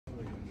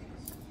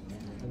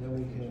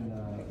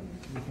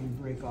we can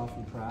break off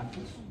and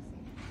practice.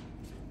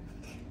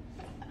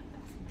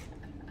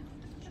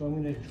 So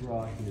I'm going to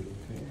draw here,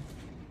 okay?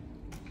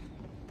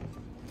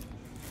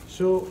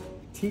 So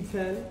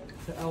T10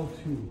 to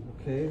L2,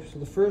 okay? So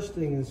the first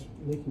thing is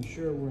making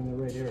sure we're in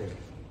the right area.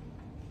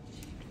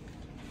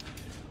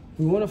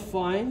 We want to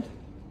find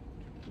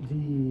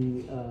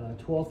the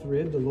 12th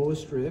rib, the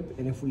lowest rib,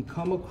 and if we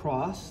come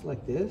across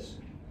like this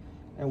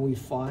and we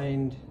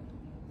find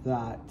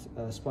that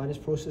spinous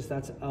process,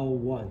 that's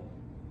L1.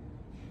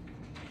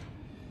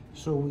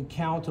 So we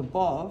count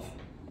above,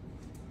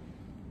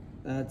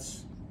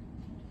 that's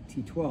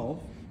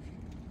T12,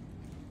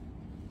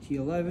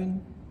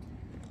 T11,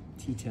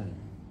 T10,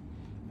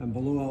 and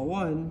below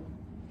L1,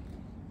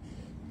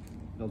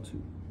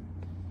 L2.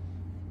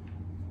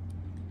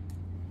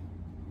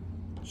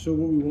 So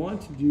what we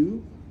want to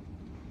do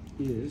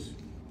is,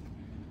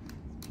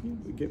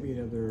 get me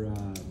another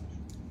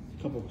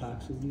couple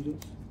packs of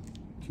needles.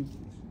 2, please.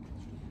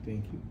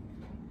 Thank you.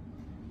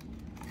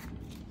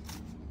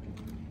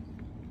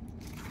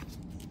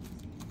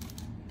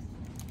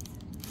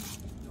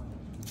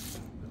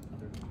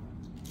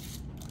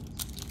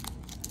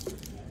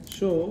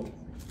 So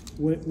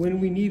when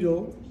we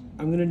needle,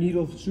 I'm going to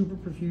needle super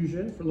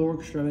perfusion for lower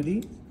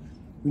extremity.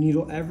 We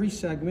needle every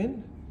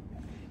segment.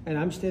 And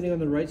I'm standing on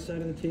the right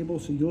side of the table,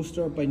 so you'll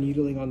start by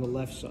needling on the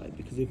left side.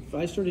 Because if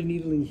I started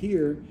needling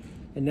here,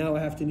 and now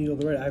I have to needle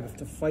the right, I have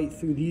to fight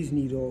through these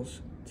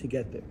needles to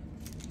get there.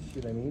 See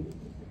what I mean?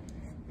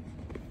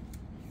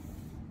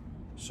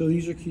 So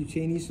these are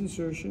cutaneous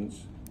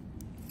insertions.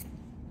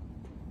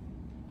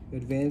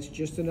 Advance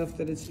just enough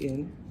that it's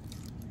in.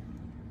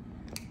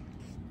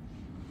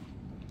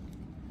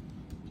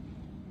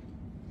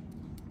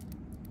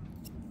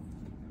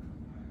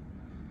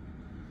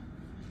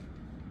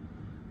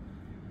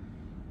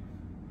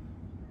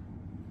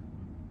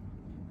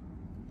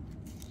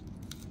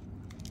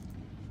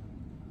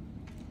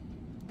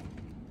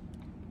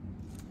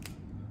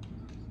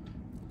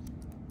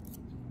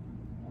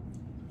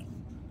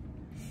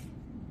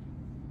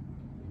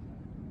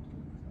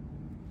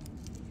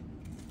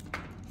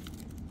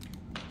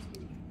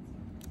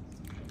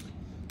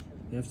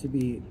 They have to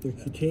be, they're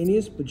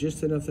cutaneous, but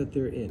just enough that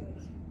they're in.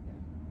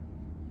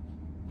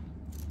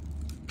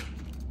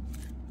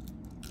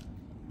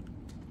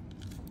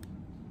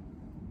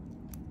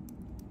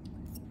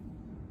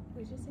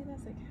 Would you say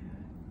that's like half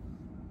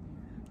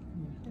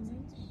an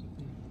inch?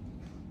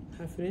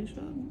 Half an inch?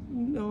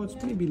 No, it's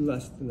maybe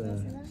less than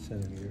a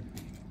centimeter.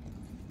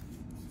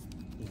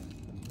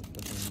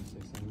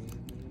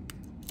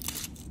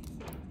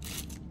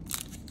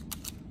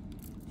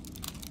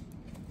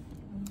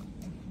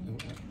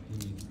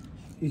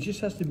 It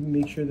just has to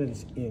make sure that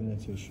it's in the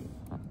tissue.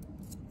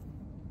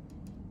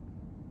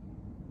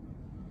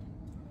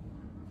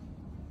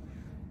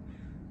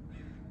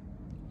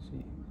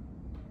 See?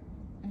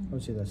 I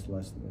would say that's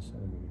less than a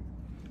centimeter.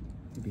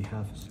 Maybe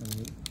half a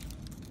centimeter.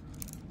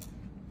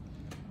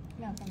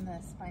 No, from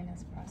the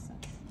spinous process.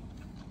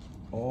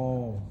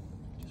 Oh.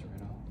 Just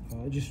right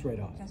off. Just right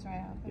off. Just right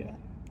off of Yeah. it.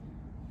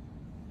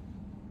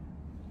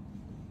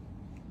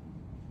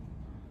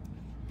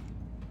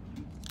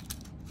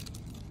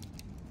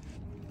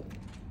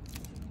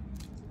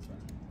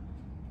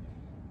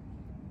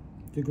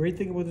 The great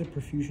thing about the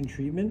perfusion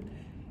treatment,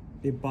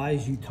 it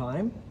buys you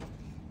time.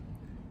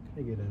 Can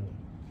I get a...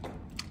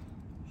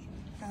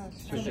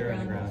 It's sure on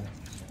the ground.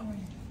 Oh, yeah.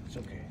 It's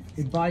okay.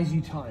 It buys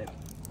you time,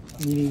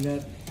 meaning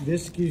that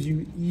this gives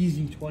you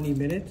easy 20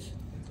 minutes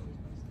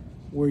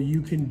where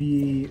you can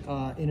be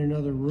in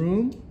another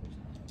room,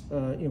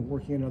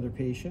 working on other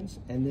patients,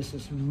 and this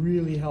is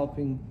really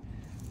helping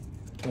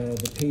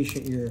the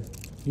patient you're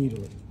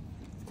needling.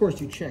 Of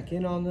course, you check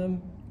in on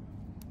them,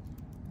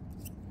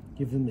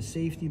 give them a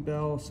safety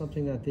bell,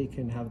 something that they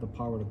can have the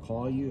power to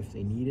call you if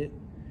they need it.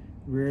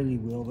 Rarely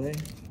will they.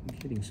 I'm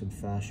hitting some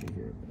fascia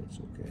here, but it's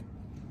okay.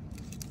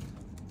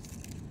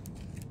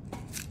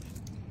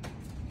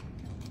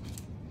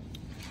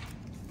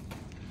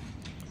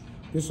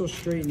 This will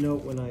straighten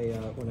out when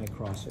I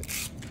cross it.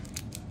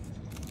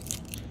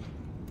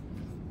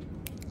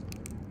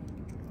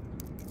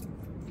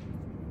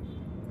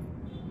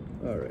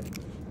 All right.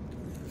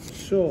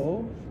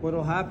 So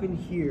what'll happen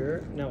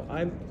here, now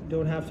I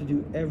don't have to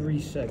do every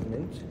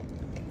segment.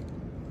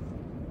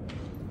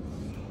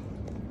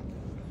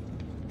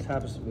 This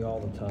happens to me all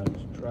the time,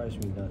 it drives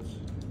me nuts.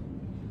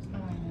 Oh,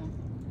 I know.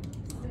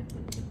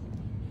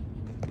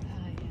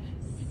 Ah,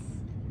 yes.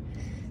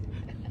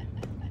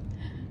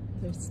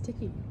 They're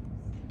sticky.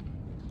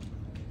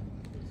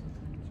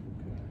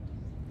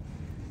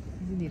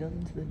 You needle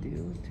into the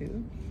dew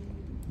too?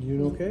 You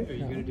doing okay? Are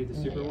you going to do the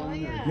super one?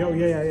 yeah. Yeah,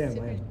 I am.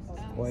 Super-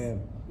 Oh, I am.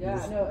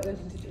 Yeah, no, it was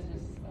just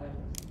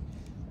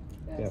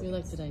Yeah. You're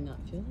like, did I not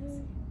feel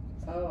it?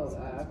 oh,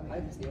 I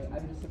just feel it.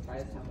 I'm just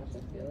surprised how much I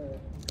feel it.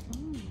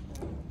 Oh.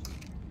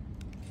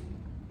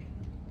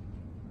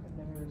 I've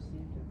never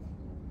received it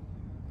before.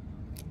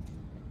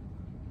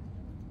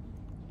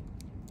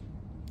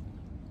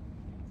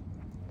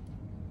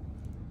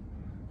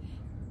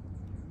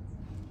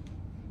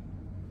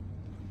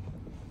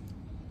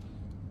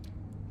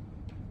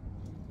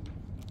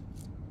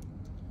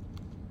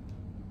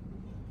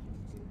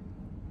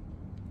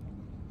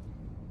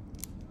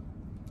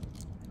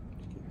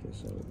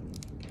 So.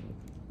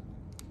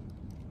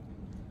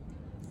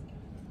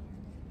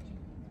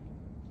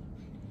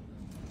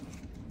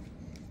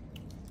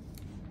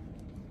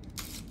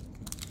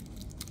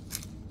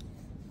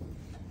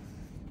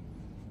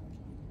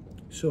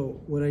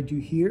 So what I do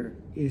here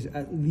is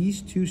at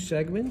least 2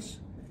 segments,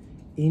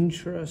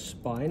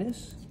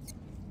 intraspinous.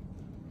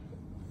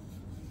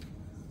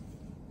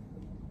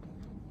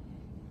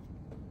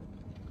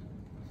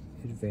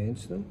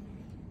 Advance them.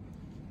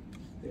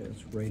 Yeah,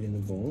 it's right in the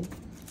bone.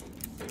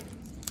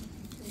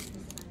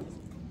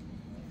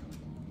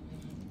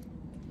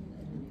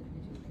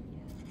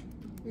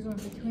 You're going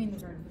between the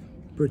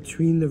vertebrae.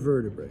 Between the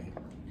vertebrae.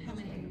 How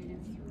many are you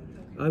doing?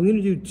 I'm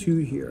gonna do 2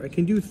 here. I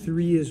can do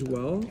 3 as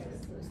well.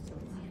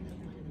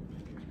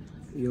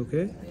 You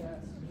okay?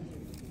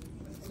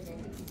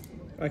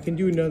 I can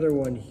do another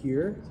one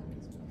here.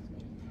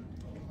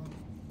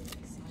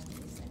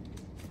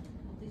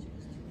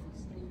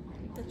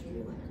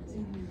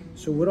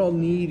 So what I'll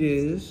need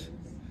is,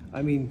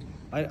 I mean,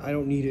 I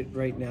don't need it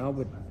right now,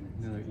 but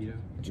Another Ito.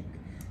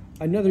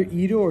 another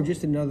Ito or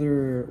just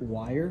another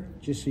wire,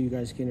 just so you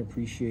guys can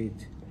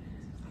appreciate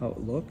how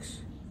it looks.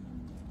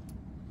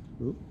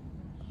 Oop.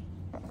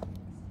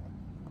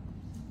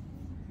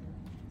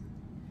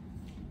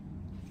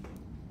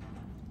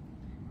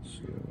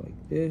 So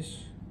like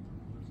this.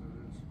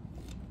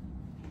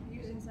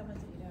 Using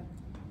someone's Ito.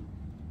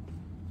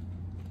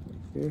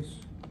 Like this.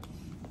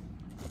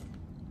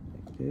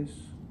 Like this.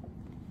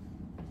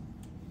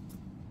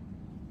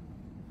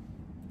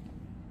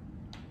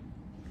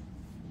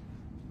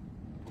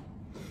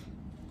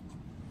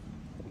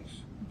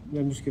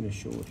 I'm just going to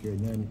show it here,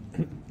 and then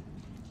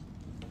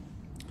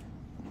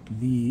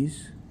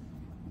these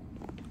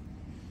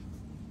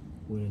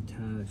would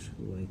attach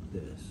like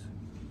this.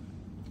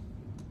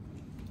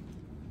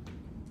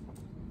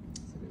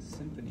 It's like a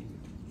symphony.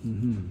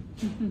 And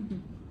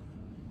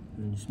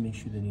just make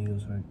sure the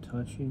needles aren't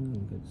touching.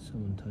 We've got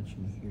someone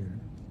touching here.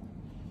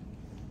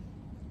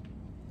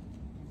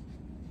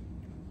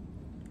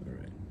 All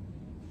right.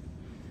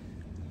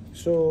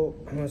 So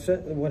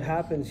what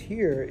happens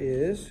here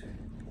is,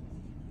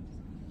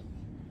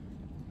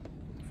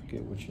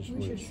 forget which is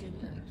Who's your which.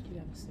 super? Do you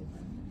have a super?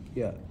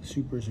 Yeah,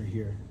 supers are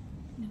here.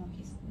 No,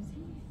 is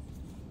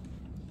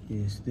he?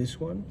 Is this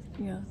one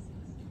Yeah.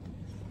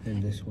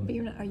 and this one. But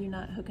you're not, are you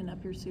not hooking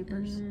up your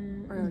supers?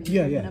 Or are you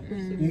Yeah, hooking yeah. up your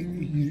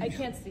supers? I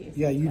can't see.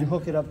 Yeah, you'd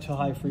hook it up to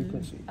high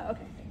frequency.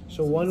 Okay.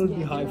 So one would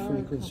be high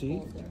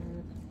frequency,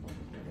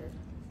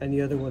 and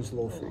the other one's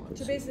low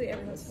frequency. So basically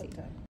everyone's hooked up.